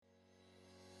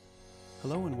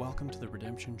Hello and welcome to the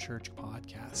Redemption Church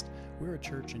podcast. We're a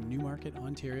church in Newmarket,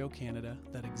 Ontario, Canada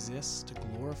that exists to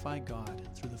glorify God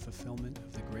through the fulfillment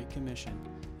of the Great Commission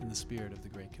in the spirit of the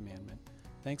Great Commandment.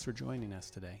 Thanks for joining us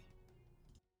today.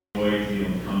 Joy to be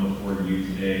able to come before you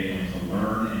today and to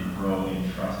learn and grow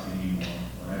in trusting you more.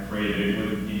 Lord, I pray that it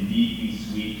would indeed be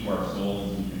sweet to our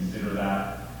souls as we consider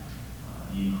that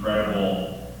the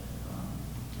incredible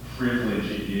privilege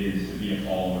it is to be a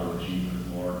follower of Jesus,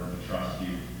 Lord, and to trust you.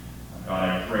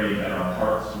 God, I pray that our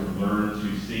hearts would learn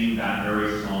to sing that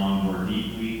very song more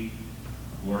deeply.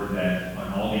 Lord, that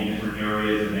on all the different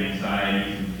areas of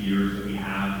anxieties and fears that we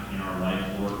have in our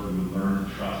life, Lord, we would learn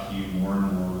to trust you more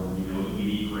and more. Lord, we know that we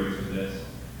need grace for this.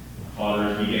 Father,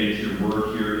 as we get into your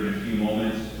word here in a few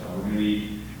moments, we're going to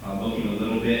be looking a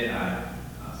little bit at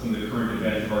some of the current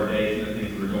events of our day, some of the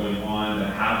things that are going on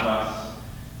that have us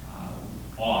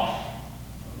off.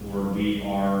 Lord, we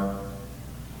are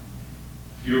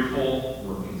fearful,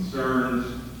 we're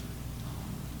concerned.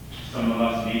 Some of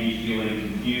us may be feeling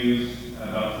confused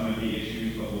about some of the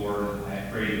issues, but Lord, I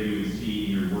pray that you would see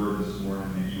in your word this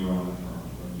morning that you are on the throne.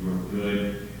 Lord, you are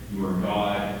good, you are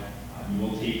God. You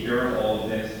will take care of all of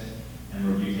this, and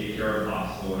Lord, you take care of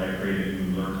us. Lord, I pray that we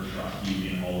would learn to trust you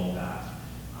in all of that.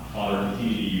 Father,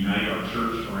 continue to unite our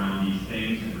church around these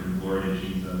things and bring glory to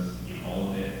Jesus in all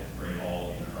of it. I pray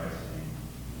all in Christ's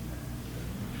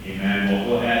name. Amen. Well,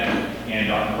 go ahead and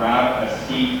grab a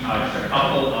seat. Just a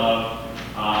couple of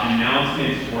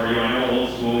announcements for you. I know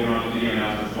old school, we don't have video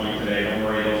announcements going today. Don't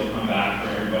worry, those will come back for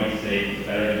everybody's sake. It's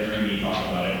better than hearing me talk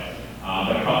about it.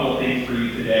 But a couple of things for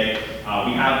you today.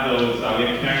 We have those, we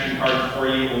have connection cards for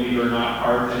you. Believe it or not,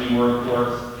 cards anymore, of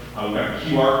course. We've got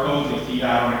QR codes. You'll see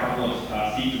that on a couple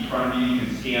of seats in front of you. You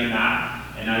can scan that.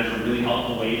 And that is a really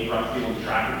helpful way for us to be able to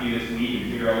track with you this week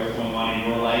and figure out what's going on in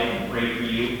your life and pray for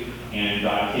you and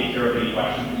take care of any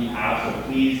questions that you have. So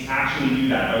please actually do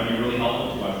that. That would be really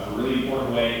helpful to us. It's a really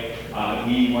important way that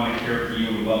we want to care for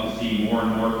you. We'd love to see more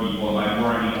and more people, and by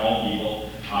more I mean all people,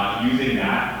 using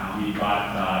that. We've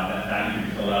got that you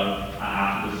can fill out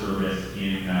after the service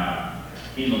in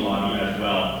the lobby as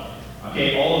well.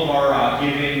 Okay, all of our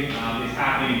giving is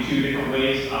happening in two different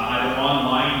ways. Either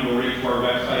online, you go right to our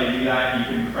website and do that.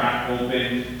 You can crack open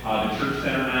the Church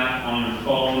Center app on your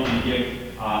phone and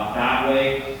give that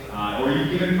way. Or you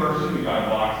can give in person. We've got a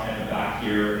box at the back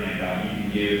here, and you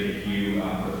can give if you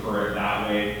prefer it that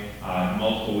way.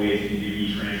 Multiple ways you can do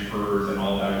e-transfers and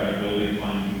all that. We've got a building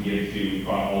fund you can give to. We've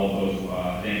got all of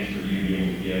those things for you to be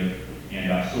able to give.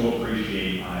 And so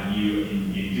appreciate you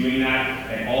in doing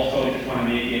that. And also just want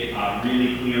to make it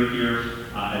really clear here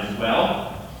as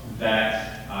well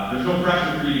that there's no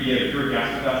pressure for you to give. If you're a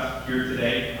guest with us here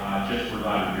today, just we're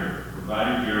glad you're here. We're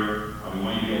glad you're here. We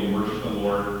want you to be able to worship the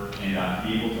Lord and to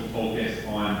be able to focus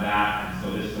on that. And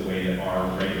so this is the way that our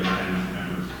regular attendance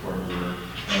members support the work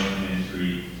of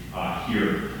ministry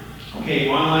here. Okay,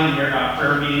 online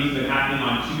prayer meetings have been happening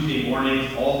on Tuesday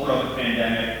mornings all throughout the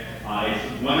pandemic.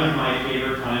 It's one of my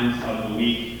favorite times of the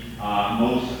week,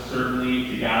 most certainly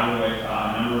to gather with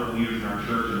a number of leaders in our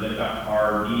church and lift up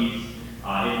our needs.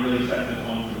 It really sets the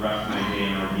tone for the rest of my day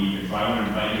and our week. And so I want to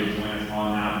invite you to join us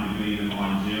on that. We'll be doing them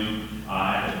on Zoom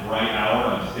at the bright hour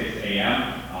of 6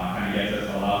 a.m. Kind of gets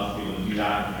us, allows us to be able to do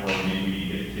that before maybe we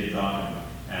get the kids up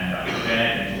and to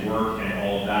bed and to work and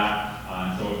all of that.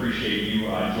 So appreciate you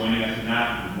joining us in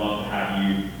that. We'd love to have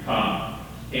you come.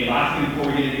 Okay, last thing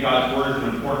before we get into God's Word is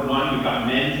an important one. We've got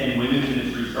men's and women's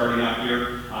ministry starting up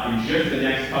here in just the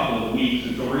next couple of weeks.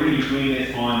 And so we're going to be doing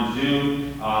this on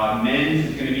Zoom. Men's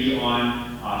is going to be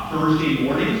on Thursday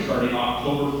morning starting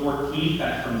October 14th.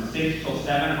 That's from 6 till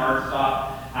 7. Hard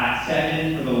stop at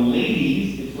 7. For the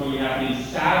ladies, it's going to be happening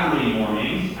Saturday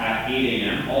mornings at 8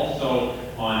 a.m. also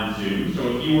on Zoom.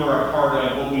 So if you were a part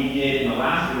of what we did in the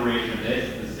last iteration of this,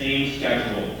 it's the same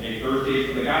schedule. Okay, Thursdays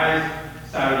for the guys,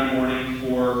 Saturday morning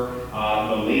for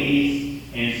the ladies.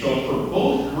 And so for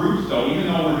both groups, though, even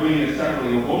though we're doing this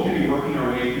separately, we're both going to be working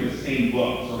our way through the same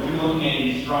book. So we're going to be looking at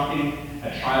Instructing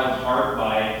a Child's Heart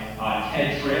by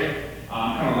Ted Tripp.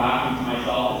 I'm kind of laughing to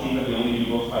myself. It seems that we only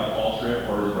do books by Paul Tripp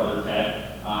or his brother Ted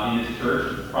in this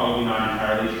church. It's probably not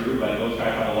entirely true, but those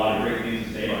guys have a lot of great things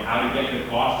to say about how to get the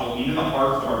gospel into the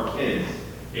hearts of our kids.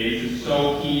 Okay, this is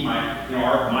so key.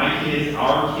 Our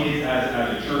kids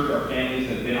as a church, our families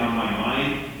have been on my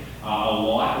mind a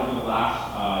lot over the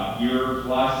last year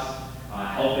plus,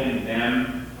 helping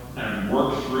them kind of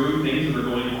work through things that are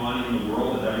going on in the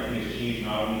world as everything has changed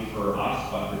not only for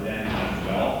us but for them as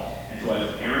well. And so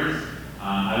as parents,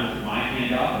 I would put my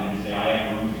hand up and say I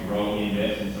have room to grow in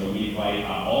this. And so we invite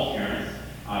all parents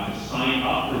to sign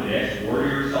up for this, order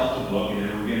yourself a book, and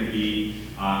then we're going to be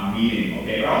meeting,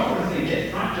 okay? But I also want to say this,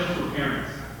 it's not just for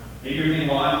parents. Maybe you're thinking,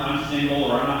 well, I'm single,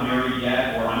 or I'm not married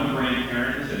yet, or I'm a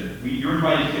grandparent. Listen, you're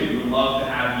invited too. We would love to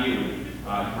have you,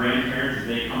 grandparents, as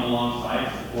they come alongside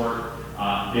to support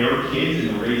their kids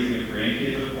in the raising of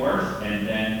grandkids, of course, and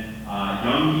then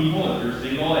young people, if you're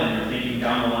single and you're thinking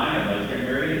down the line, I'd like to get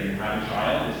married and have a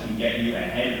child, this can get you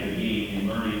ahead of the game in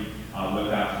learning what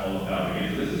that's all about.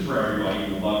 Again, so this is for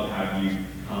everybody. We'd love to have you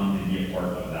come and be a part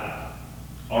of that.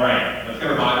 All right, let's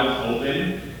get our Bibles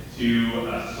open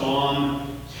to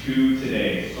Psalm 2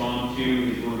 today. Psalm 2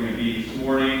 is where we're going to be this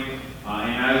morning.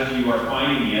 And as you are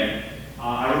finding it,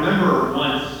 I remember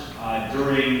once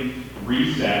during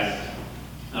recess,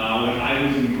 when I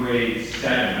was in grade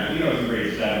 7, I think I was in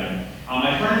grade 7,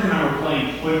 my friends and I were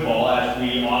playing football, as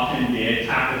we often did,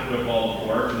 tackle football, of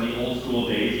course. In the old school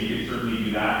days, you could certainly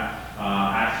do that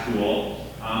at school.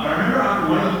 But I remember after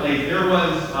one of the plays, there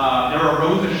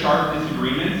arose a sharp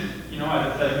disagreement,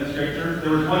 as it says in Scripture.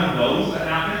 There was one of those that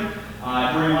happened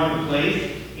during one of the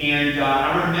plays. And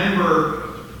I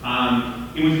remember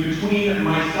it was between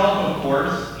myself, of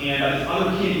course, and this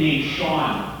other kid named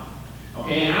Sean.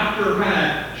 Okay, and after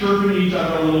kind of chirping each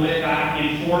other a little bit back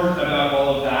and forth about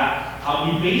all of that,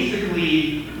 we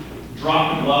basically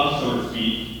dropped the gloves, so to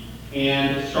speak,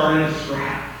 and started to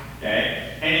scrap.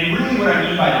 Okay, and really what I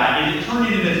mean by that is it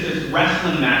turned into this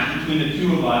wrestling match between the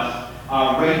two of us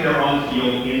right there on the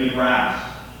field in the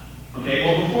grass. Okay,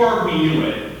 well, before we knew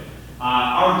it,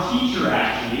 our teacher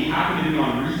actually happened to be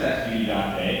on recess duty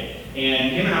that day,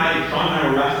 and Sean and I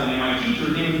were wrestling, and my teacher,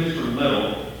 his name was Mr.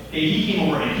 Little, and he came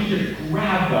over and he just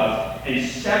grabbed us and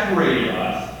separated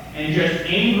us and just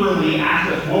angrily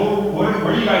asked us, what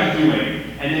are you guys doing?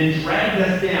 And then dragged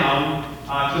us down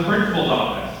to the principal's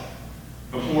office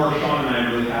before Sean and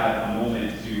I really had a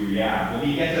moment to react. Well,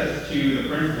 he gets us to the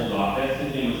principal's office.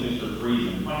 His name was Mr.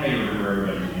 Friesen. I can't remember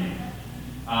everybody's name.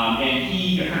 And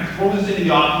he kind of throws us into the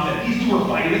office and said, these two are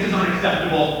fighting. This is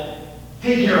unacceptable.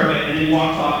 Take care of it. And then he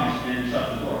walks off and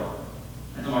shuts the door.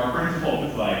 And so our principal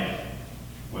was like,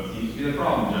 what seems to be the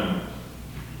problem, gentlemen?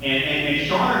 And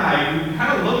Sean and I, we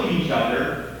kind of look at each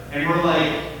other, and we're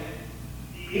like,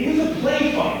 it was a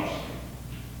play fight.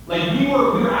 Like, we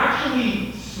were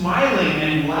actually smiling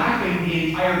and laughing the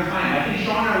entire time. I think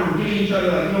Sean and I were giving each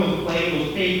other, those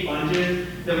fake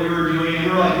punches that we were doing, and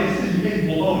we were like, this has been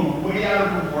blown way out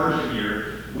of proportion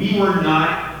here. We were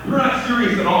not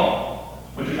serious at all,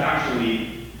 which is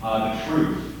actually the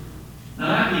truth. Now,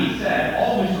 that being said,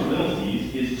 all Mr. Little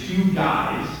sees is two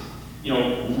guys,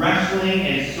 wrestling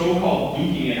and so-called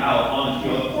duking it out on the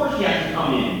field. Of course he has to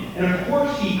come in, and of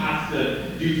course he has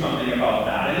to do something about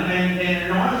that.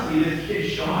 And honestly, this kid,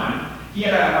 Sean, he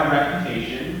had a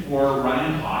reputation for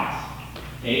running hot,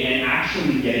 and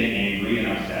actually getting angry and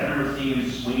upset. I remember seeing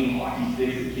him swinging hockey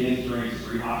sticks at kids during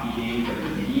street hockey games at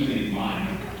the evening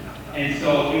line. And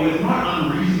so it was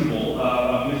not unreasonable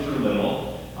of Mr. Little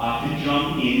to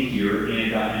jump in here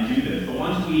and do this. But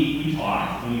once we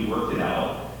talked and we worked it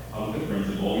out with the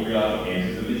principal, we realized, okay,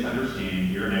 this is a misunderstanding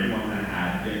here, and everyone kind of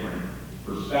had different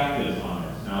perspectives on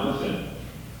this. Now listen,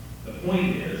 the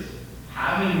point is,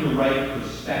 having the right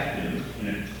perspective in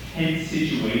a tense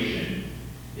situation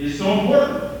is so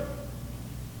important.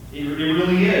 It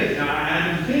really is. Now,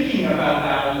 I've been thinking about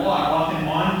that a lot, often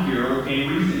on here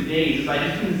in recent days, as I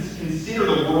just consider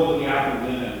the world that we have to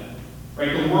live in.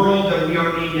 Right? The world that we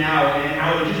are in now, and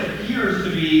how it just appears to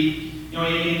be,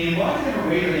 in lots of different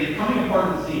ways, I think, coming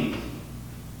apart at the seams.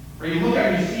 Right? You look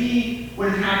at it, you see what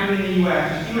is happening in the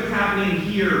U.S., you see what's happening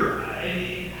here,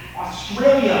 in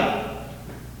Australia.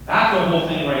 That's the whole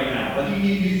thing right now. Like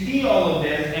you see all of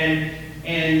this,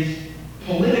 and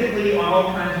politically, on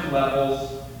all kinds of levels,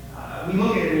 we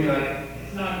look at it and we're like,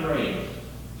 it's not great.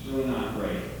 It's really not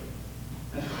great.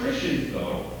 As Christians,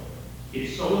 though,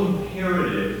 it's so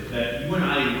imperative that you and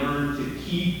I learn to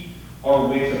keep our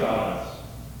wits about us.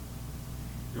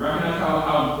 You recognize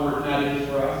how important that is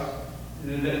for us?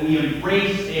 That we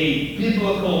embrace a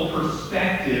biblical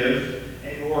perspective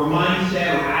or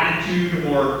mindset or attitude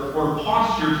or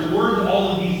posture towards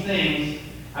all of these things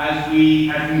as we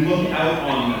look out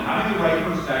on them. Having the right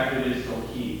perspective is so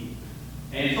key.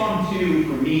 And Psalm 2,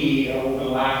 for me, over the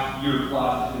last year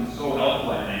plus, has been so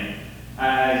helpful, I think,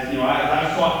 as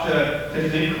I've sought to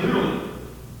think clearly,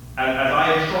 as I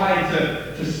have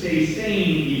tried to stay sane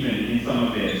even in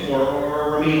some of it,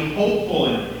 or remain hopeful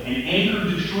and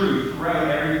anchored to truth throughout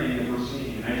everything that we're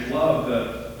seeing. And I just love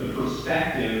the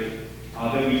perspective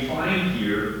that we find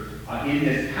here in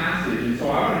this passage. And so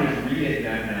I want to just read it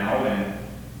now, and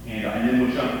then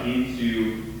we'll jump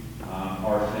into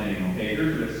our thing. Okay,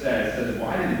 here's what it says. It says,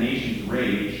 why do the nations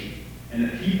rage and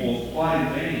the peoples plot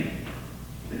in vain?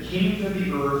 The kings of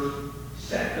the earth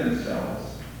set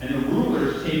themselves, and the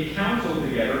rulers take counsel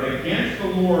together against the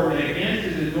Lord and against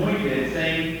his anointed,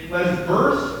 saying, let us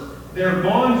burst their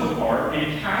bonds apart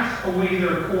and cast away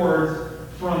their cords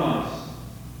from us.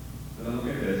 So then look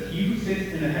at this. He who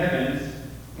sits in the heavens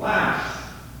laughs.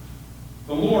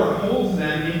 The Lord holds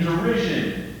them in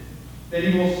derision.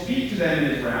 Then he will speak to them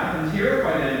in his wrath and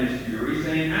terrify them in his fury,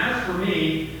 saying, as for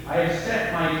me, I have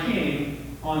set my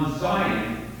king on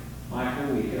Zion, my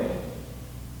holy hill.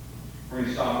 We're going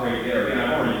to stop right there. Again,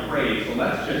 I've already prayed, so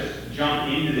let's just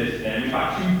jump into this then. We've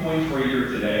got 2 points right here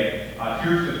today.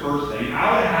 Here's the first thing.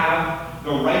 How to have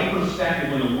the right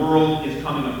perspective when the world is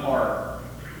coming apart.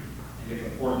 I think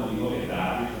it's important that we look at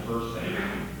that. Here's the first thing.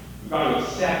 We've got to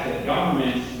accept that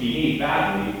governments behave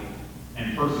badly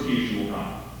and persecution will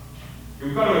come.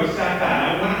 We've got to accept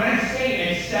that. Now, when I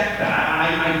say accept that,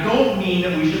 I don't mean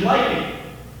that we should like it.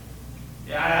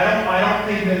 I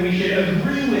don't think that we should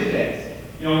agree with it.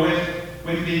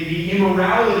 With the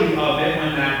immorality of it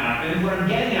when that happens. What I'm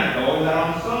getting at, though, is that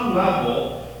on some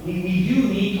level, we do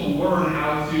need to learn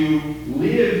how to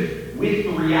live with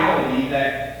the reality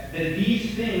that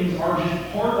these things are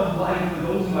just part of life for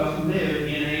those of us who live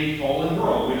in a fallen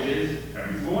world, which is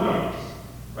every single one of us.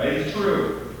 Right? It's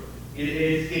true.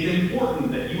 It's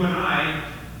important that you and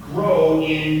I grow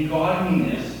in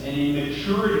godliness and in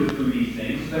maturity through these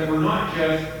things so that we're not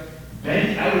just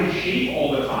bent out of shape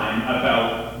all the time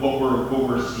about what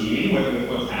we're seeing,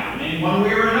 what's happening, one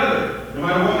way or another, no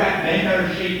matter what that bent out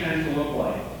of shape tends to look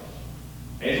like.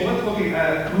 Okay, so let's look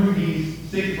at through these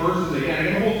 6 verses again.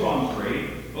 Again, the whole psalm's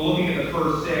great, but looking at the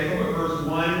first 6, look what verse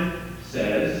 1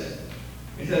 says.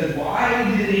 It says, why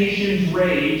do the nations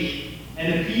rage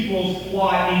and the peoples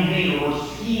plot in vain or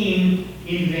scheme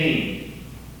in vain?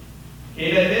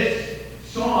 Okay, that this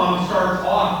psalm starts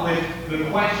off with the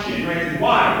question, right?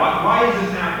 Why? Why is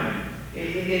this happening?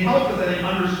 It helps us, I think,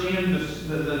 understand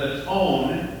the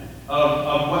tone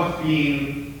of what's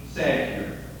being said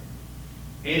here.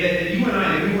 Okay, that you and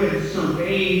I, that we would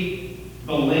survey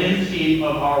the landscape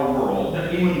of our world,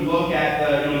 that we would look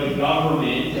at the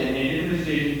government and different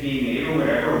decisions being made or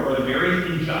whatever, or the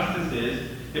various injustices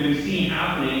that we see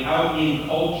happening out in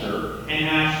culture, and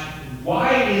ask,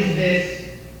 why is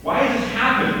this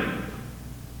happening?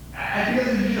 I think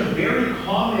this is just a very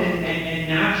common and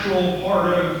natural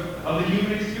part of the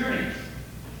human experience.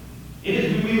 It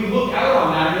is. We would look out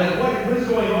on that and be like, what is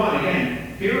going on?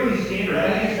 Again, fairly standard,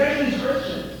 I think, especially as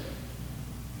Christians.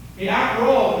 After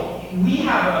all, we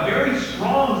have a very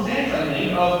strong sense, I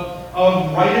think,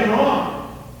 of right and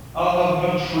wrong,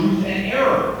 of truth and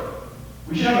error.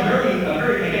 We should have a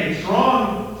very again,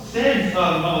 strong sense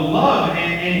of love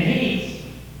and hate.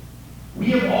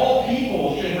 We of all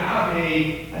people should have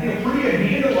a pretty good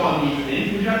handle on these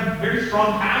things. We should have very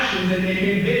strong passions and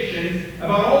convictions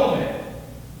about all of it.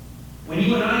 When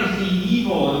you and I see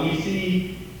evil and we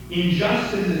see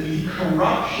injustice and we see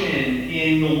corruption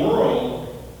in the world,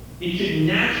 it should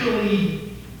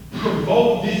naturally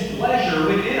provoke displeasure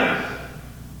within us.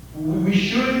 We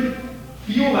should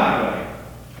feel that way.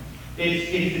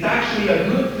 It's actually a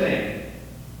good thing.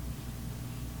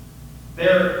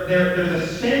 There's a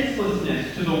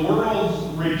senselessness to the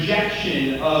world's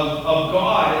rejection of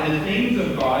God and the things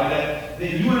of God that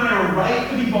you and I are right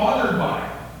to be bothered by.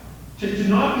 To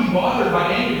not be bothered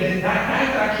by any of this,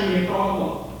 that's actually a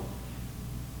problem.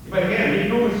 But again, make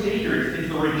no mistake here, it's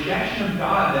the rejection of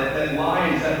God that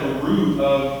lies at the root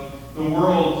of the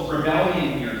world's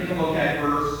rebellion here. Take a look at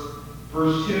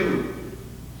verse 2.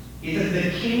 It says, the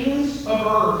kings of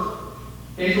earth.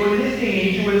 Okay, so in this day and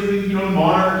age, it was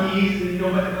monarchies,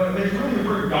 but it's really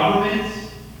for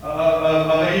governments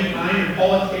of any kind, and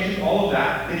politicians, all of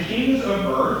that. The kings of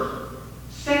earth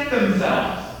set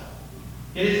themselves.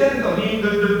 It says that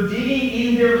they're digging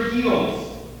in their heels.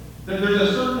 That there's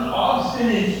a certain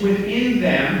obstinance within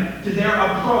them to their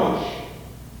approach.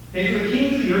 Okay, so the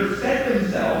kings of the earth set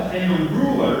themselves, and the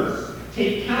rulers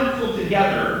take counsel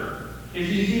together. Okay,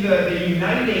 so you see the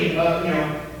uniting of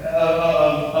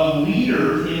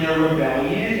leaders in their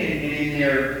rebellion and in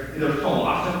their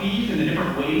philosophies and the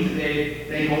different ways that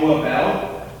they go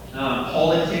about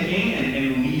politicking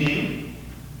and leading.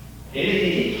 They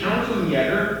take counsel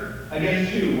together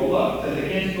against who? Well, look, it says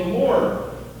against the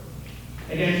Lord,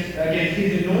 against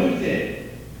his anointed,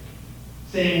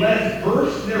 saying, let us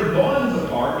burst their bonds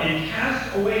apart and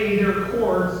cast away their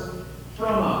cords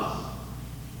from us.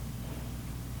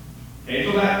 Okay,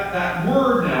 so that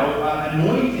word now,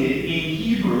 anointed in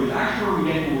Hebrew, is actually where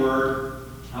we get the word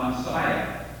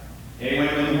Messiah. Okay,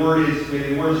 when the word is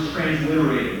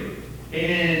transliterated.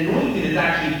 And anointed is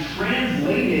actually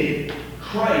translated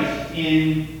Christ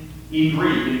in in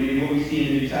Greek, in what we see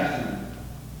in the New Testament.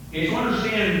 Okay, so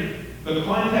understand the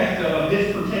context of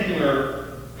this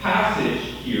particular passage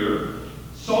here.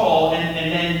 Saul and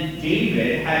then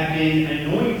David had been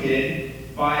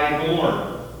anointed by the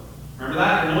Lord. Remember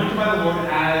that? Anointed by the Lord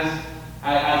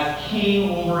as king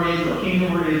over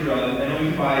Israel,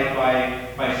 anointed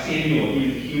by Samuel. He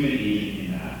was a human agent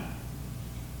in that.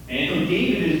 And so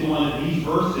David is the one that these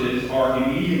verses are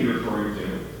immediately referring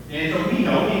to. And so we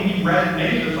know, we've read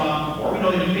many of the Psalms before, we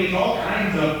know that he faced all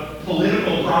kinds of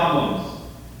political problems.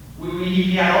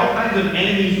 He had all kinds of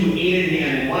enemies who hated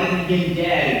him and wanted him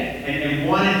dead and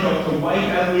wanted to wipe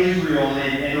out Israel,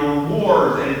 and there were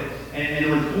wars and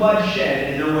there was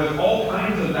bloodshed and there was all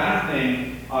kinds of that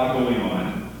thing going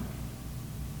on.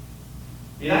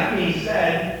 And that being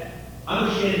said,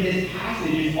 understand this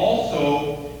passage is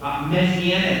also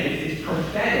messianic. It's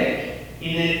prophetic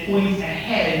in that it points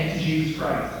ahead to Jesus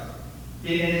Christ.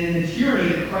 And the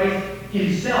tyranny that Christ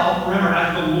himself, remember,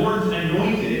 as the Lord's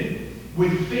anointed,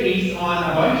 would face on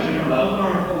a bunch of different levels,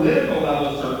 on a political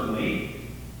level certainly,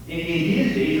 in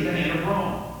his days at the hand of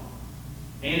Rome.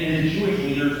 And the Jewish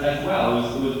leaders as well.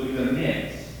 It was a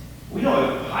mix. We know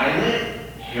that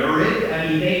Pilate, Herod, I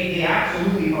mean, they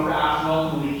absolutely harassed and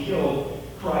ultimately killed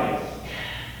Christ.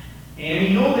 And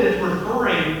we know that it's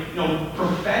referring,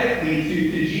 prophetically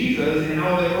to Jesus, and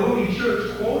how the early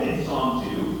church quoted Psalm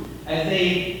 2 as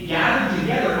they gathered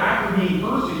together after being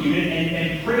persecuted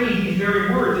and prayed these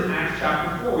very words in Acts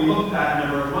chapter 4. We looked at that a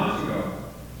number of months ago.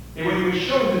 And which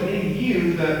shows that they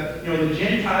viewed the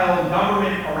Gentile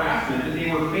government harassment that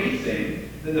they were facing,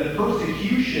 the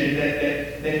persecution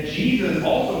that Jesus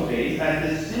also faced, as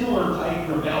this similar type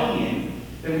rebellion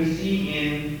that we see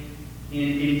in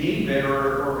David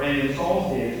and in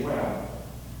Saul's day as well.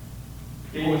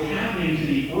 And what was happening to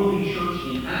the early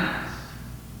church in Acts,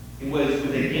 it was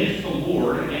against the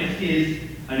Lord, against his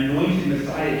anointed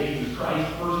Messiah, Jesus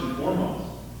Christ, first and foremost.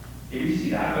 Okay, we see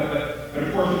that, but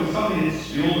of course it was something that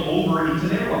spilled over into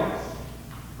their lives.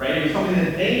 Right? It was something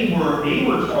that they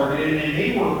were targeted and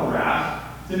they were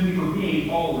harassed simply for being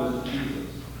followers of Jesus.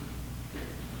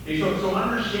 Okay, so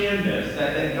understand this,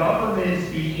 that governments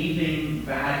behaving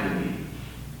badly,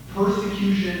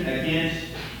 persecution against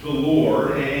the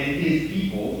Lord and his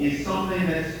people is something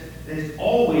that's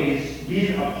always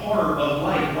been a part of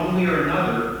life, one way or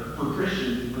another, for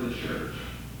Christians and for the church.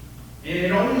 And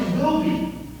it always will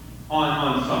be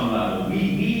on some level.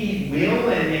 We will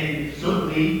and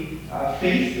certainly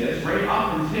face this right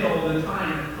up until the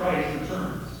time that Christ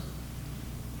returns.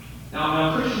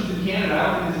 Now Christians in Canada,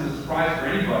 I don't think this is a surprise for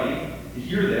anybody to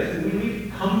hear this, and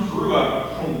we've come through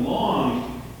a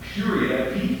prolonged period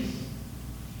of peace.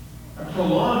 A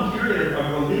prolonged period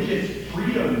of religious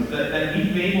freedoms that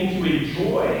we've been able to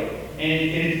enjoy, and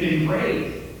it's been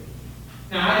great.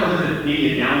 Now, I know there's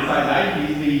maybe a downside. I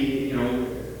easily,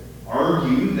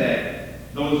 argue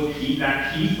that those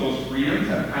freedoms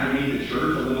have kind of made the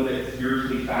church a little bit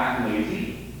spiritually fat and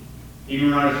lazy. Maybe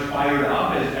we're not as fired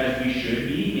up as we should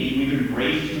be. Maybe we've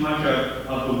embraced too much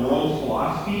of the world's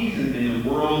philosophies and the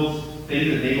world's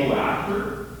things that they go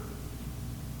after.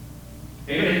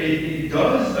 It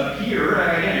does appear,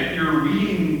 again, if you're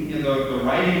reading the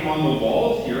writing on the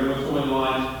walls here, what's going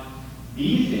on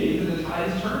these days, that the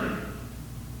tide is turning.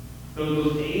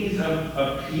 Those days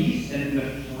of peace and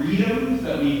the freedoms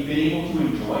that we've been able to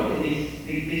enjoy,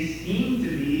 they seem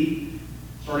to be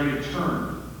starting to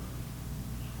turn.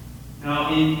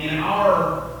 Now, in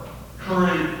our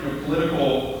current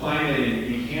political climate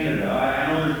in Canada,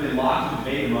 I know there's been lots of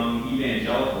debate among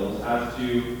evangelicals as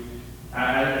to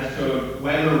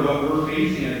whether what we're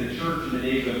facing as a church in the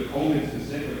days of COVID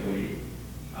specifically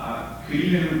could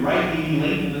even rightly be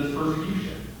linked to this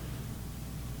persecution.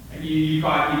 And you've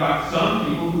got some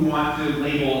people who want to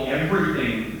label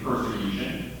everything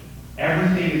persecution.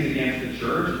 Everything is against the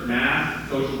church. Masks,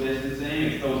 social distancing,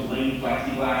 it's those lame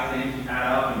plexiglass things you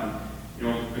had up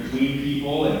and between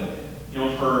people. And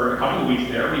for a couple of weeks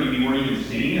there, we weren't even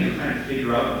singing and trying to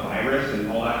figure out the virus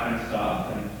and all that kind of stuff.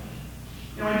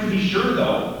 And to be sure,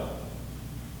 though,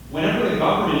 whenever the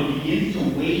government begins to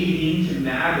wade into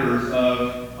matters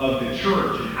of the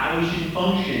church and how we should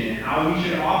function and how we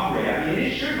should operate,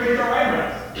 it should raise our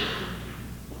eyebrows.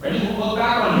 Right? Just look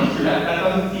back on history. That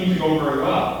doesn't seem to go very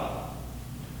well.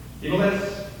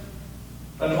 Let's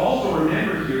also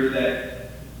remember here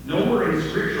that nowhere in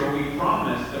Scripture are we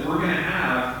promised that we're going to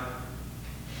have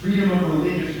freedom of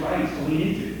religious rights to lean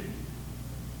into.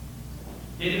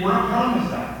 We're not promised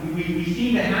that. We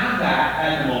seem to have that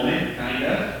at the moment, kind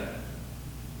of.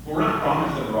 But we're not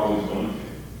promised that we're always going to.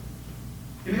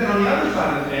 And then on the other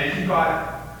side of the fence,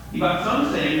 you've got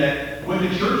some saying that that what the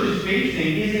church is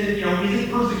facing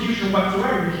isn't persecution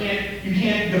whatsoever. You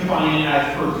can't define it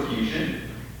as persecution.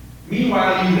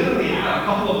 Meanwhile, you literally have a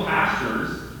couple of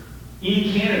pastors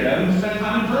in Canada who spent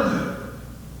time in prison.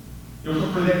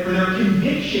 For their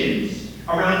convictions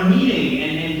around meeting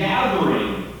and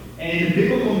gathering and the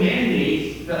biblical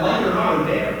mandates that, like it or not, are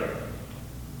there.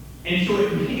 And so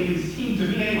it would seem to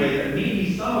me anyway that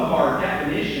maybe some of our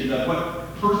definitions of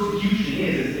what persecution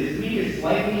is maybe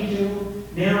slightly too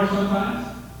narrow sometimes.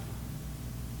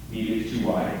 Maybe it's too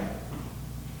wide.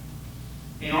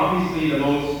 And obviously the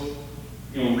most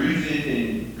recent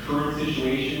and current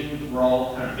situation we're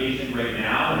all kind of facing right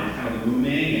now, and it's kind of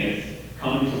looming and it's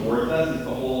coming towards us, is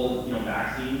the whole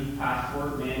vaccine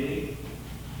passport mandate.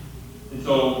 And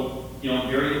so,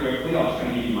 very quickly, I'll just kind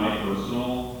of give you my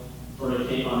personal sort of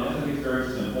take on this. I think it's very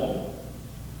simple.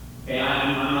 Okay,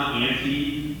 I'm not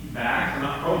anti-vax, I'm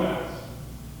not pro-vax.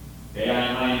 Okay,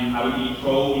 I would be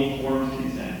pro-informed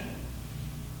consent.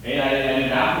 Okay,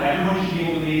 everyone should be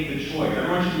able to make the choice.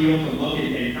 Everyone should be able to look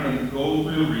and kind of go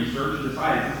through research and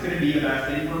decide, is this going to be the best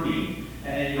thing for me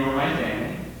and my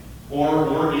family,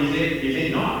 or is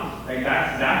it not? Like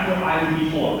that's what I would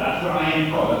be for. That's what I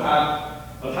am pro.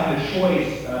 Let's have a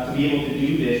choice to be able to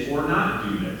do this or not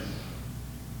do this.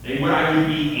 And what I would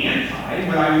be anti,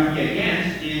 what I would be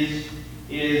against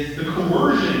is the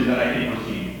coercion that I think we're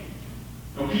seeing.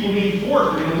 People being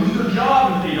forced, they're going to lose their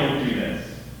job if they don't do this.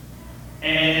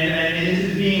 And this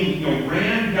is being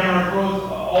rammed down our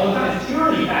throats all the time. It's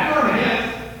tyranny. That's what I'm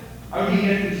against. I would be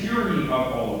against the tyranny of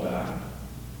all of that.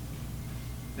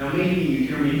 Now maybe you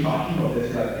hear me talking about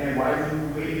this, like, man, why are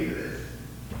we waiting for this?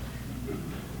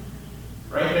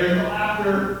 Right? There's the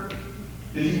laughter.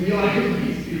 Does he realize what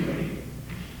he's doing?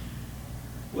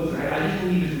 Listen, I just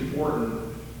believe it's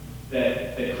important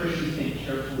that Christians think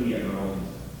carefully of their own.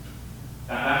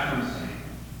 That's what I'm saying.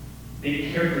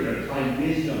 Think carefully, they apply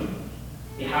wisdom.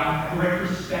 They have the right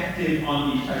perspective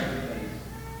on these types of things.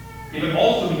 But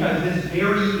also because this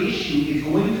very issue is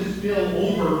going to spill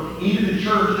over into the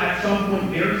church at some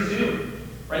point very soon.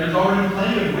 Right? There's already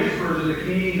plenty of whispers that the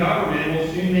Canadian government will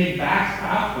soon make vax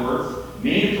passports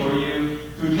mandatory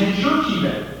to attend church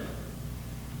even.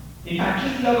 In fact,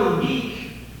 just the other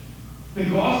week, the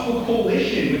Gospel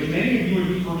Coalition, which many of you would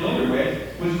be familiar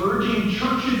with, was urging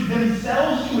churches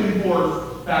themselves to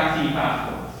enforce vaccine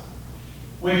passports.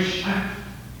 Which,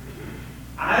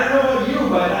 I don't know about you,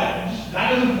 but that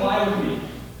doesn't fly with me.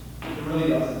 It really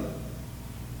doesn't.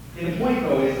 And the point,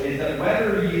 though, is that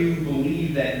whether you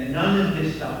believe that none of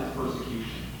this stuff is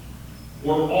persecution,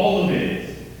 or all of it is,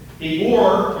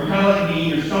 or you're kind of like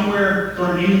me, you're somewhere sort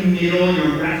of in the middle,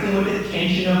 you're wrestling with the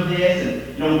tension of this,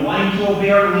 and wanting to obey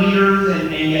our leaders,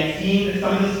 and yet seeing that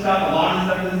some of this stuff, a lot of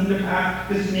stuff doesn't seem to pass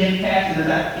the sniff test, and there's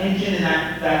that tension and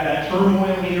that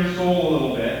turmoil in your soul a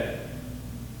little bit.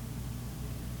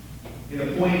 And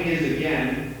the point is,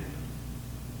 again,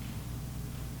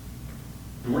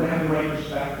 that we're to have the right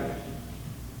perspective.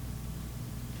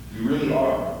 We really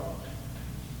are.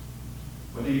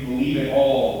 Whether you believe at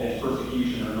all as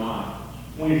persecution or not,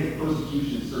 the point is that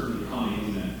persecution is certainly coming,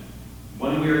 isn't it?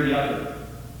 One way or the other,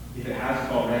 if it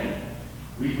hasn't already.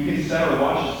 We can set our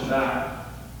watches to that.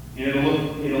 And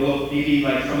it'll look maybe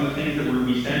like some of the things that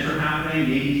we sense are happening,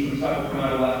 maybe some stuff will come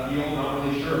out of left field, not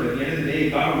really sure. But at the end of the day,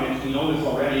 governments, we know this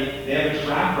already, they have a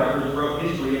track record throughout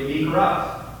history of being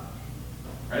corrupt.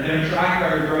 Right? They have a track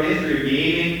record throughout history of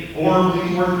behaving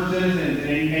horribly towards their citizens,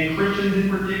 and Christians in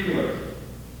particular.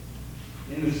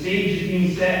 And the stage is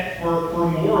being set for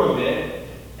more of it.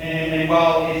 And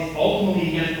while it's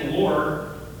ultimately against the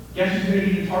Lord, guess who's going to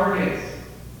be the targets?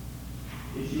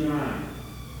 It's you and I.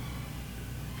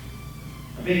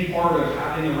 A big part of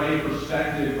having the right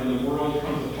perspective when the world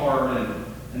comes apart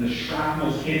and the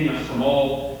shrapnel's hitting us from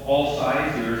all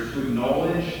sides here is to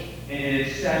acknowledge and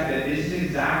accept that this is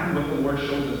exactly what the Lord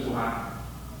shows us will happen.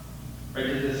 Right?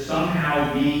 To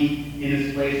somehow be in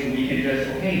this place where we can just,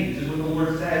 okay, this is what the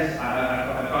Lord says.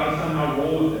 I've got to somehow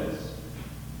roll with this.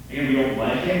 And we don't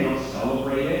like it, we don't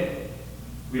celebrate it.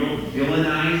 We don't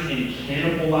villainize and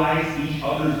cannibalize each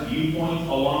other's viewpoints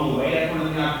along the way. That's one of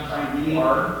the things I'm trying really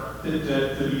hard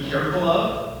to be careful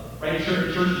of. Right?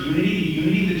 Church unity, the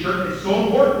unity of the church is so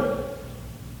important.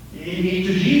 To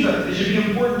Jesus, it should be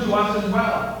important to us as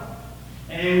well.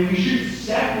 And we should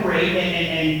separate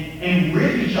and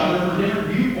rip each other for different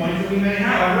viewpoints that we may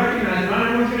have. I recognize not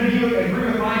everyone's going to agree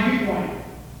with my viewpoint.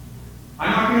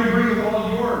 I'm not going to agree with all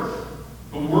of yours.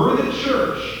 But we're the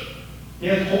church.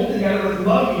 Let's hold together, let's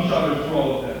love each other through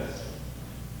all of this.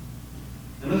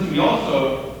 And listen, we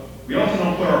also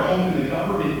don't put our hope in the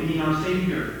government being our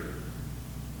savior.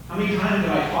 How many times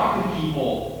have I talked to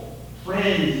people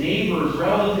friends, neighbors,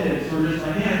 relatives who are just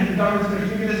like, man, I think the government's going to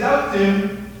figure this out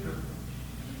soon.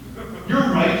 You're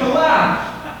right to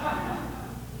laugh.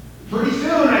 Pretty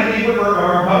soon, I think we're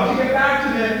about to get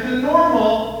back to the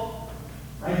normal.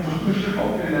 Right? Don't put your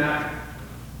hope in that.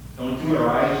 Don't do it. Our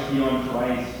eyes should be on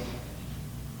Christ.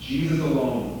 Jesus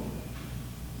alone.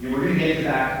 We're going to get to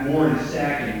that more in a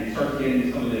second and start getting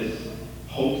into some of this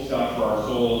hope stuff for our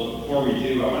souls. Before we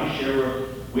do, I want to share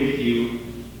with you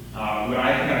what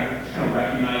I think I kind of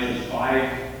recognize as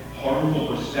 5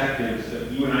 harmful perspectives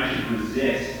that you and I should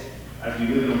resist as we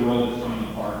live in a world that's coming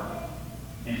apart.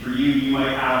 And for you, you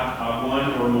might have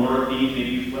one or more of these,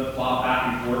 maybe flip-flop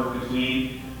back and forth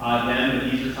between them,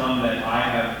 but these are some that I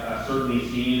have certainly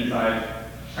seen as I've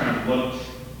kind of looked,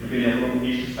 been a little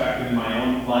introspective in my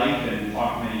own life and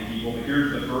talked to many people. But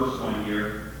here's the first one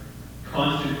here.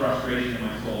 Constant frustration in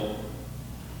my soul.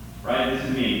 Right? This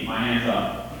is me. My hands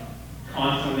up.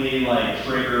 Constantly,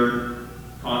 triggered,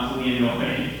 constantly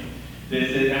annoyed.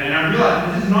 And I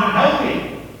realize this is not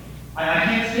healthy. I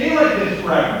can't stay like this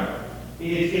forever.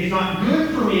 It's not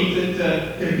good for me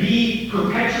to be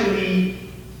perpetually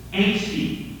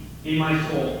angsty in my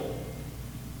soul.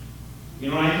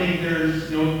 I think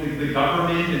there's, the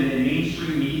government and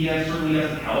mainstream media certainly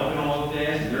doesn't help in all of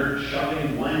this. They're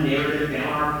shoving one narrative down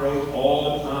our throats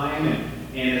all the time.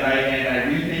 And as I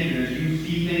read things, and as you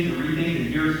see things and read things and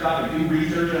hear stuff and do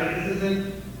research, this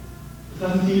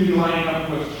doesn't seem to be lining up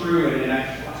with what's true, and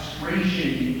that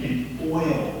frustration can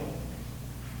boil.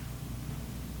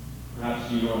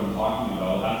 Perhaps you know what I'm talking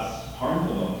about. That's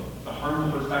harmful, though. It's a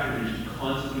harmful perspective. You're just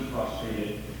constantly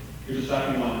frustrated. Here's the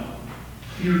second one.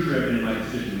 Fear-driven in my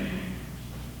decision-making.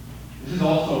 This is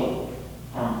also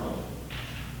harmful.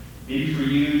 Maybe for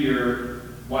you, you're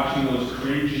watching those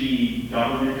cringy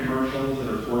government commercials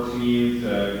that are forcing you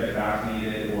to get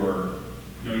vaccinated, or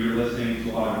you're listening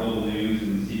to a lot of global news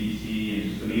and CDC and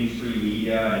just the mainstream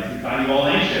media, and it's got you all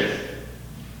anxious.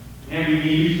 And we'd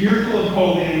be fearful of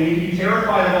COVID, and we'd be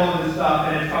terrified of all of this stuff,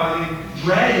 and it's causing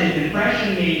dread and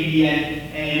depression maybe,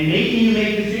 and making you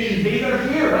make decisions based out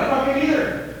of fear. That's not good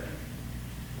either.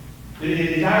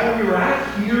 Is that where we were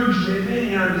at? Fear-driven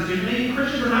in our decision-making?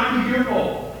 Christians are not to be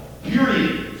fearful.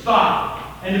 Period.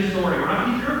 Stop. End of story. We're not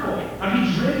to be fearful. Not to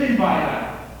be driven by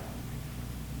that.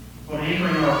 But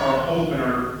anchoring our hope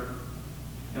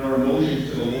and our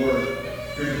emotions to the Lord.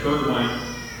 Here's the third one.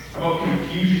 About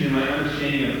confusion in my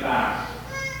understanding of the facts.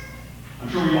 I'm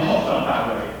sure we all felt that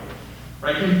way.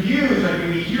 Right? Confused. Like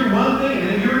we hear one thing and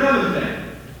then we hear another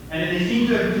thing. And they seem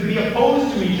to be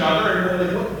opposed to each other. And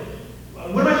we're like,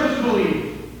 what am I supposed to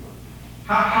believe?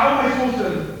 How am I supposed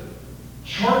to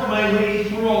chart my way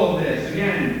through all of this?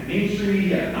 Again, mainstream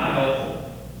media, not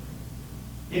helpful.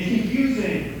 It's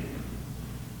confusing.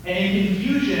 And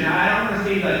confusion, I don't want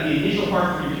to say that the initial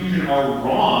parts of confusion are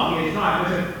wrong. It's not.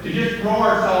 But to just throw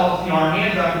ourselves, our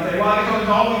hands up and say, well, I guess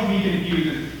I'll always be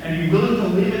confused, and be willing to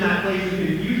live in that place of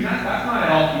confusion, that's not a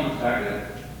healthy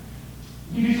perspective.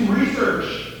 You can do some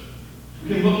research.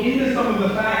 We can look into some of the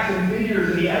facts and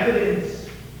figures and the evidence.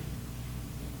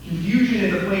 Confusion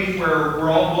is a place where we'll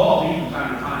all be from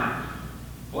time to time.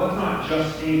 Well, let's not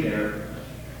just stay there.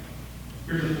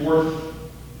 Here's the fourth,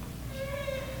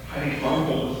 I think,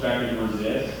 harmful perspective to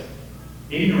resist.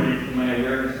 Ignorance in my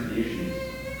awareness of the issues.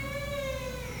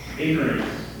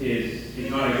 Ignorance is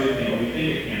not a good thing, but we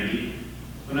think it can be.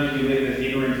 Sometimes we live in this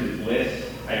ignorance is bliss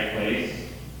type place.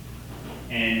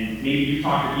 And maybe you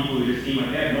talk to people who just seem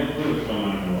like they have no clue what's going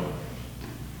on in the world.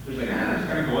 They're just like, they're just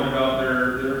kind of going about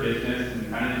their business and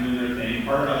kind of doing their thing.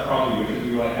 Part of us probably because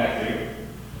we were like that too.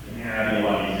 That'd be a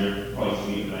lot easier, probably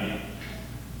sleep tonight.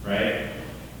 Right?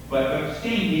 But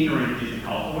staying ignorant isn't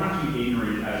helpful. We're not to be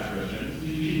ignorant as Christians.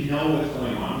 We should know what's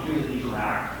going on. We should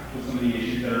interact with some of the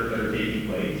issues that are taking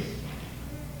place.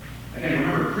 Again,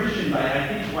 remember, Christians, I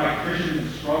think why Christians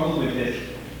have struggled with this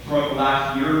throughout the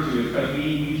last year or two is because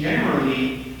we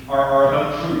generally are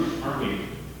about truth, aren't we?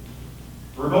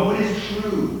 We're about what is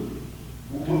true,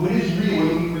 what is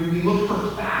real. We look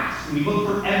for facts, and we look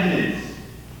for evidence.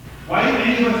 Why do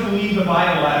any of us believe the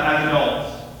Bible as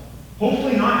adults?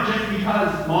 Hopefully not just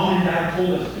because mom and dad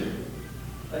told us to.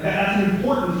 That's an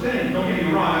important thing. Don't get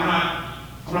me wrong.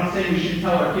 I'm not saying we shouldn't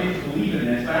tell our kids to believe in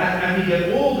this, but as we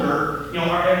get older,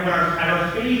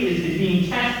 our faith is being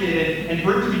tested, and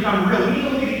for it to become real, we need to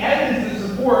look at the evidence that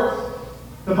supports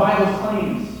the Bible's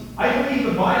claims. I believe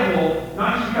the Bible,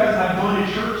 not just because I've gone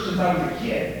to church since I was a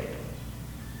kid,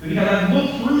 but because I've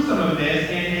looked through some of this,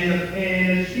 and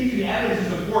it speaks to the evidence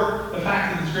to support the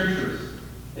facts of the Scriptures.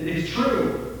 It's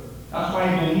true. That's why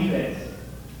I believe it.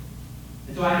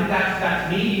 And so I think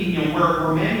that's maybe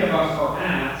where many of us are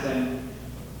at, and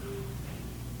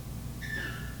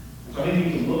so So I think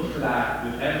we need to look for that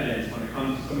with evidence when it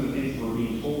comes to some of the things that we're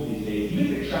being told these days,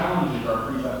 even if it challenges our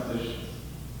presuppositions.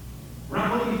 We're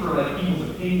not looking for like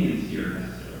people's opinions here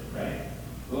necessarily, right?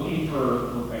 We're looking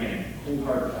for again, cold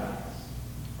hard facts.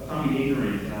 Let's not be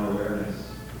ignorant in our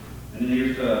awareness. And then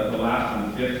here's the last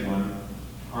one, the fifth one,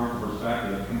 harmful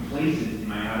perspective, complacent in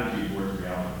my attitude towards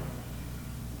reality.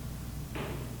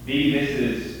 Maybe this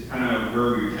is kind of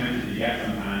where we're tempted to get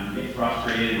sometimes. We get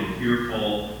frustrated, we're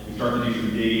fearful, we start to do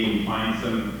some digging, we find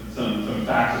some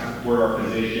facts that support our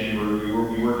position, where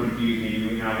we were confused, maybe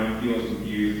we now don't feel as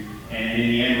confused. And in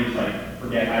the end, we're just like,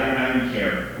 forget, I don't even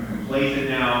care. I'm complacent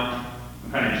now.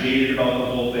 I'm kind of jaded about the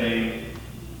whole thing.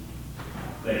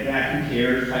 Like, who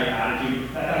cares type attitude.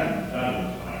 That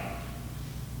doesn't fly.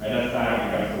 Right? I don't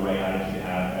think that's the right attitude to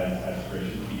have as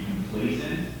Christians. Be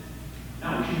complacent.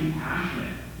 No, we should be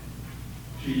passionate.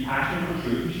 We should be passionate for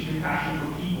truth. We should be passionate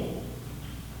for people.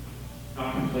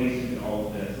 Not complacent in all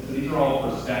of this. So these are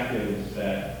all perspectives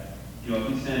that, if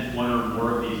we sense one or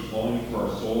more of these flowing through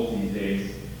our souls these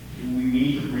days, we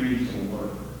need to bring these to the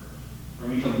Lord.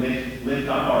 We need to lift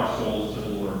up our souls to the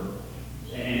Lord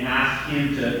and ask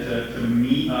Him to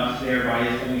meet us there by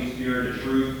His Holy Spirit, the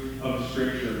truth of the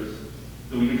Scriptures,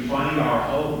 so we can find our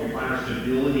hope, we can find our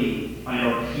stability, find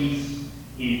our peace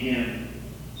in Him.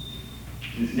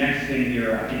 This next thing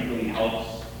here, I think, really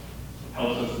helps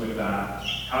us with that.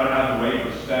 How to have the right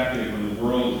perspective when the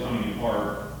world is coming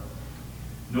apart.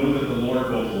 Know that the Lord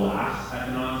both laughs at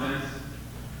the nonsense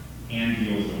and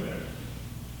deals with it.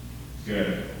 It's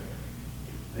good.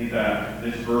 I think that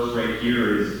this verse right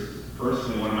here is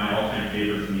personally one of my all-time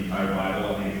favorites in the entire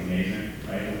Bible. I think it's amazing,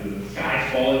 right? The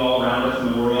sky's falling all around us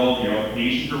in the world.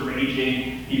 Nations are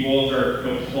raging. People are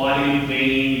plotting in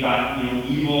vain. You've got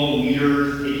evil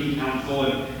leaders taking counsel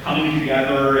and coming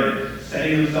together and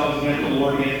setting themselves against the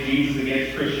Lord, against Jesus,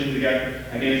 against Christians,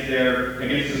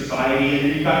 against society. And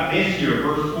then you've got this here,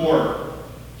 verse 4.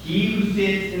 He who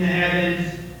sits in the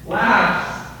heavens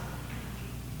laughs.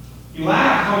 He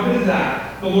laughs. How good is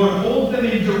that? The Lord holds them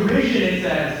in derision, it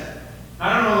says.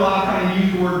 I don't know the last time you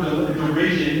used the word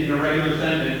derision in a regular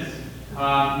sentence.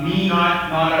 Me,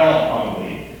 not at all,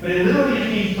 probably. But it literally just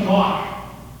means to mock.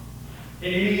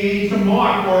 It means to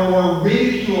mock or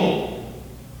ridicule.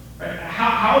 Right?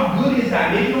 How good is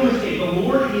that? Make no mistake. The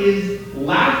Lord is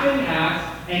laughing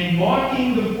at and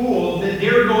mocking the fools that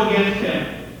dare go against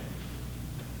Him.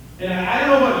 And I don't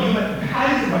know about you, but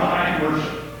that is about act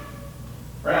worship.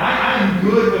 Right? I'm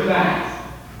good with that.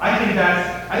 I think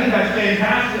that's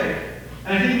fantastic.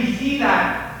 And I think we see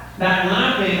that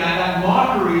laughing, that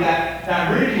mockery,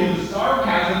 that ridicule, the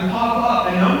sarcasm pop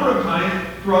up a number of times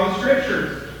throughout the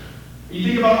Scriptures. You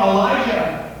think about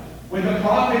Elijah with the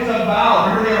prophets of Baal.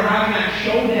 Remember they were having that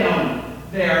showdown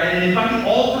there, and they've got the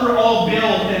altar all built,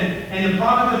 and the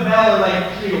prophets of Baal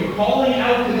are calling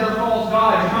out to their false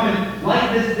gods to come and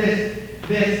light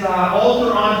this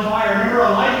altar on fire. Remember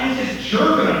Elijah is just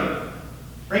chirping them.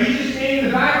 Right? He's just standing in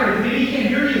the background. Maybe he can't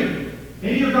hear you.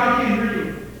 Maybe your God can't hear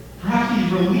you. Perhaps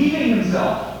he's relieving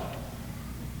himself.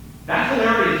 That's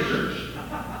hilarious, church.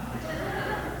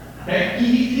 Okay?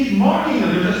 He's mocking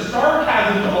them. There's a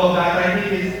sarcasm to all of that I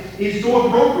think is so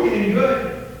appropriate and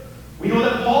good. We know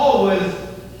that Paul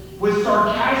was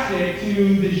sarcastic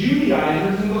to the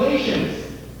Judaizers in Galatians.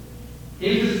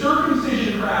 It was a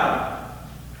circumcision crowd.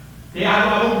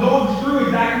 I won't go through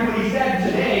exactly what he said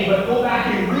today, but go back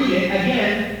and read it.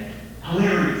 Again,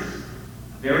 hilarious.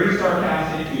 Very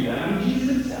sarcastic to them. I mean, Jesus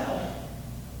himself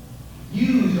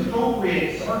used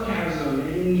appropriate sarcasm,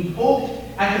 and he poked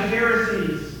at the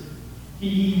Pharisees.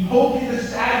 He poked at the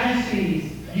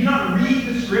Sadducees. Do you not read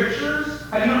the Scriptures?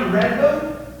 Have you not read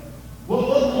them?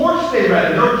 Well, of course they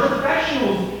read them. They're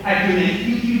professionals at doing it.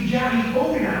 He's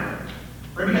poking at them.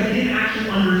 Right? Because they didn't actually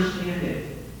understand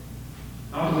it.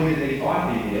 Not the way that they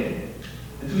thought they did.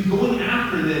 And so he's going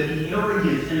after the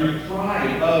arrogance and the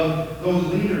pride of those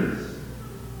leaders.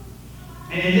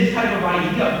 And this type of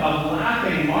idea of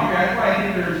laughing and mockery, that's why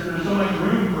I think there's so much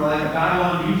room for a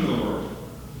Babylon Bee to the world.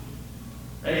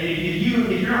 Right?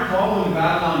 If you're not following the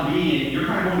Babylon Bee and you're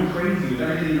kind of going crazy with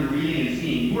everything you're reading and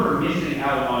seeing, you are missing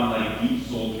out on deep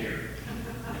soul care.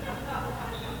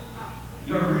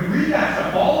 You got to read that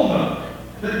stuff, all of them.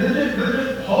 They're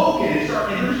just poking and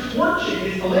they're just torching.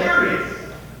 It's hilarious.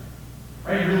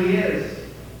 Right? It really is.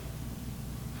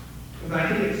 Because I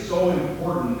think it's so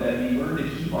important that we learn to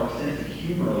keep our sense of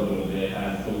humor a little bit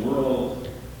as the world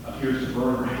appears to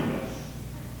burn around us.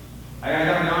 I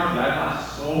got to be honest with you, I've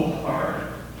laughed so hard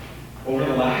over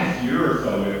the last year or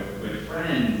so with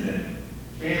friends and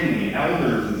family and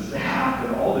elders and staff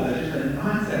and all this. It's just the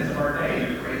nonsense of our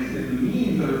day, the crazy, the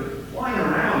memes that are flying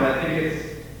around. I think it's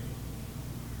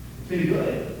been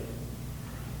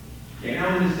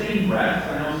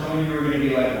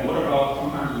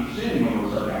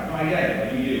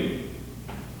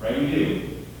right? We do.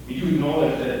 We do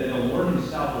acknowledge that the Lord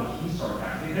himself, when he's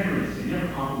sarcastic, he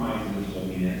never compromises his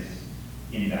holiness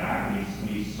in that when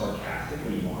he's sarcastic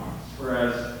when he wants.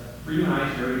 Whereas for you and I,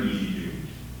 it's very easy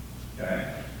to.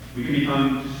 Okay? We can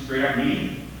become just straight up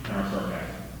mean in our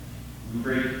sarcasm. We're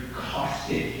very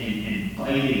caustic and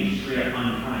biting, straight up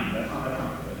unkind. That's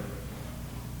not good.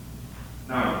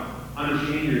 Now,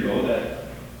 understand here, though, that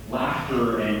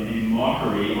laughter and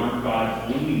mockery aren't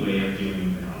God's only way of dealing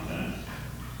with the nonsense.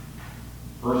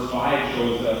 Verse 5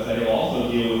 shows us that he'll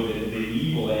also deal with the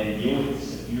evil and deal with it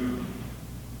severely.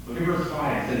 Look at verse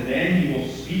 5. It says, then he will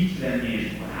speak to them in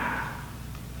his wrath.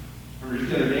 Remember,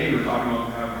 just the other day we were talking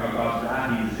about how God's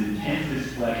wrath means his intense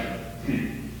displeasure.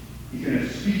 He's going to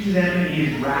speak to them in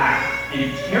his wrath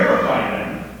and terrify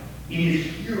them in his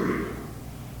fury.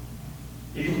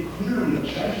 It's clearly the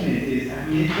judgment is,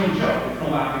 it's no joke. It's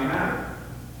no laughing matter.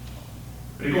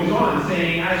 But it goes on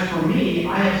saying, as for me,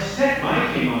 I have set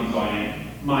my king on Zion,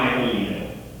 my holy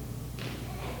hill.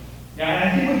 Yeah, and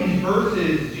I think what these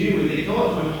verses do is they fill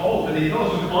us with hope and they fill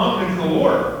us with confidence in the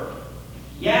Lord.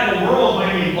 Yeah, the world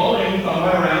might be blowing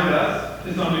somewhat around us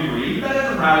to some degree, but that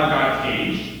doesn't rattle God's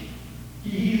cage.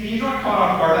 He's not caught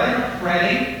off guard. He's not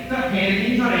fretting. He's not panicking.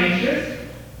 He's not anxious.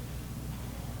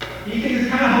 He thinks it's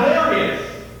kind of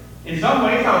hilarious. In some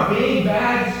ways, how big,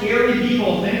 bad, scary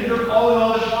people think they're calling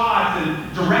all the shots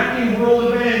and directing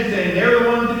world events and they're the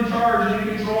ones in charge and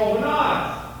in control. They're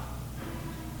not.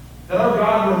 That our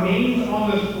God remains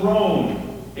on the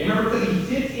throne. Remember that he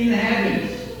sits in the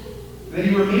heavens. That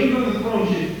he remains on the throne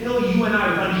should fill you and I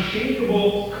with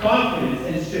unshakable confidence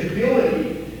and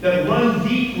stability that runs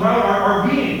deep throughout our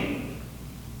being.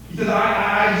 He says,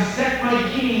 I've set my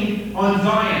king on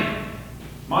Zion,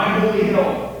 my holy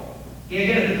hill. And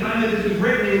again, at the time that this was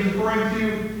written, it was referring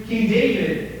to King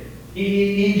David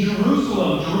in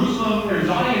Jerusalem. Jerusalem, or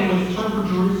Zion was the term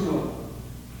for Jerusalem.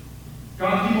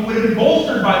 God's people would have been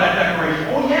bolstered by that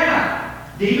declaration. Oh yeah,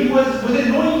 David was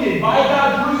anointed by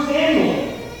God through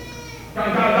Samuel.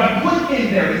 God put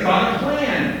him there. He's got a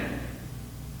plan.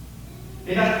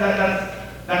 And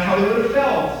that's how they would have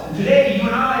felt. And today, you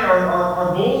and I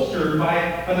are bolstered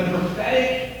by the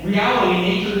prophetic reality and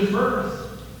nature of this verse.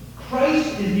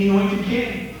 Christ is the anointed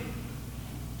king.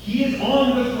 He is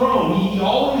on the throne. He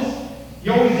always is, he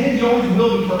always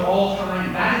will be for all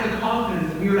time. That is the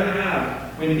confidence that we are to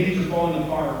have when things are falling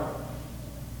apart.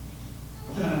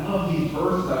 And I love these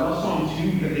verses. I love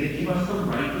Psalm 2 because they give us the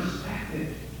right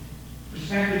perspective.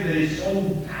 Perspective that is so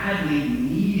badly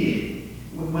needed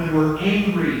when we're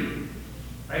angry.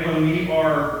 Right?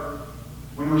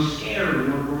 When we're scared,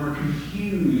 when we're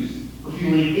confused, we're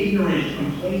feeling ignorant,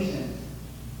 complacent.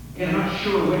 Again, I'm not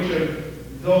sure which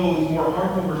of those more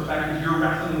harmful perspectives you're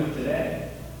wrestling with today.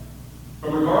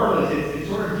 But regardless, it's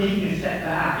sort of taking a step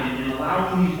back and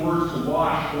allowing these words to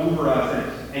wash over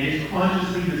us and just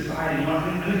consciously deciding,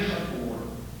 I'm going to trust the Lord.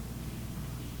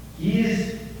 He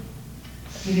is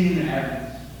sitting in the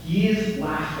heavens. He is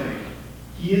laughing.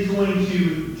 He is going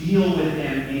to deal with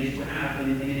them in his wrath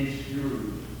and in his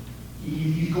fury.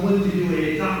 He's going to do it.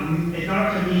 It's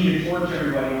not up to me to torch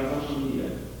everybody on social media.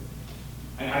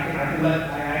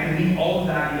 I can leave all of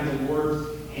that in the Lord's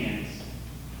hands.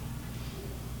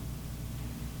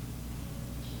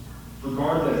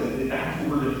 Regardless, that's what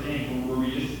we're to think, where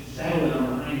we just settle in our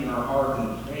minds and our hearts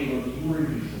and pray, Lord, you are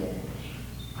in control.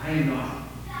 I am not.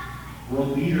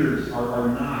 World leaders are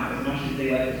not, as much as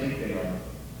they like to think they are.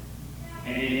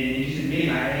 And just admitting,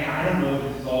 I don't know what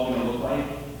this is all going to look like.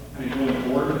 I mean, going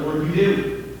forward, but Lord, you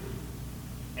do.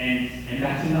 And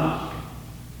that's enough.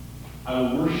 I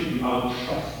will worship you. I will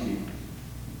trust you.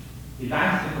 If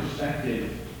that's the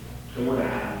perspective that we're to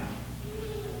have.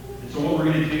 And so what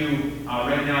we're going to do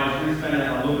right now is we're going to spend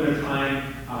a little bit of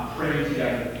time praying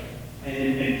together.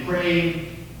 And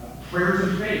praying prayers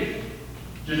of faith.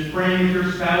 Just praying with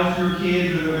your spouse, your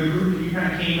kids, or the group that you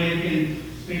kind of came with. You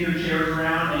can spin your chairs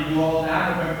around and do all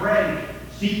that. But pray.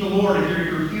 Seek the Lord. If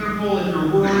you're fearful, if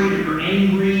you're worried, if you're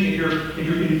angry, if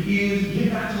you're confused,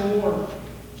 give that to the Lord.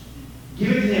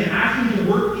 Give it to him. Ask him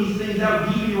to work these things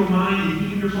out deep in your mind and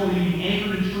deep in your soul. You be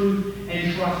anchored in truth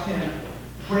and trust him.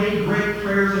 Pray great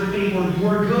prayers of faith, Lord. You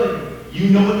are good. You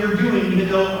know what you're doing, even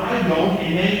though I don't,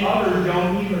 and many others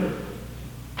don't either.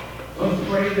 Let's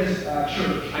pray this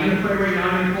church. I'm going to pray right now.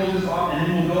 I'm going to close this off, and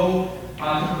then we'll go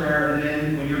to prayer. And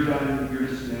then when you're done, you're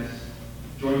dismissed.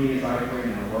 Join me as I pray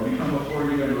now. Lord, we come before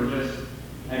you, and we're just,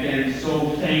 again,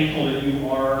 so thankful that you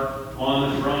are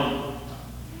on the throne.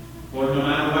 Lord, no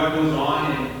matter what goes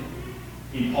on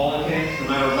in politics, no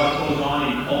matter what goes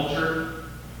on in culture,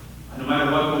 no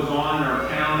matter what goes on in our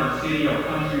town, our city, our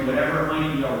country, whatever it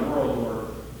might be, our world, Lord,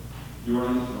 you are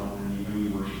on the throne, and we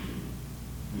worship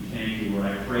you. We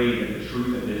pray that the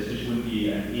truth of this just wouldn't be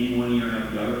in one ear and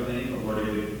out the other thing, but Lord,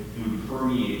 it would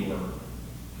permeate, Lord.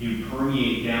 It would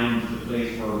permeate down to the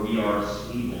place where we are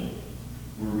stable,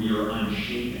 where we are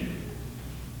unshaken,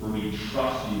 where we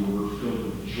trust you, where we're filled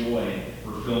with joy,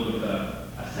 we're filled with a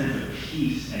sense of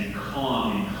peace and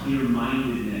calm and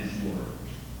clear-mindedness, Lord.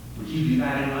 Would you do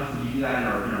that in us? Would you do that in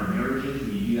our marriages?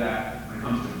 Would you do that when it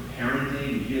comes to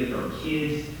parenting? Would you do that with our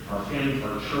kids, our families,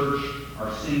 our church,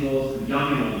 our singles, the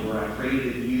young and old, Lord? I pray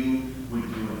that you would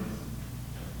do it.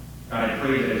 God, I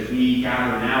pray that as we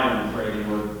gather now and pray,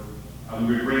 Lord,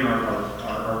 we would bring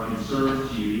our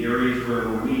concerns to you, the areas where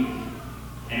we're weak,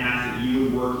 and ask that you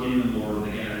would work in them, Lord.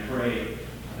 And again, I pray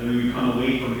that we would come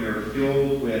away from here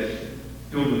filled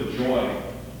with joy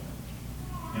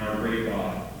in our great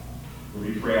God. Lord,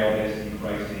 we pray all this in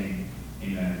Christ's name.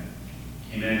 Amen.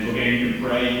 Amen. So again, you can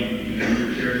pray. You can move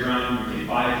your chairs around. You can take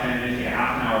 5, 10 minutes, take a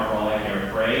half an hour for all I care.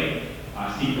 Pray.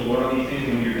 Seek the Lord on these things,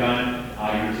 and when you're done,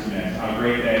 you're dismissed. Have a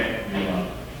great day.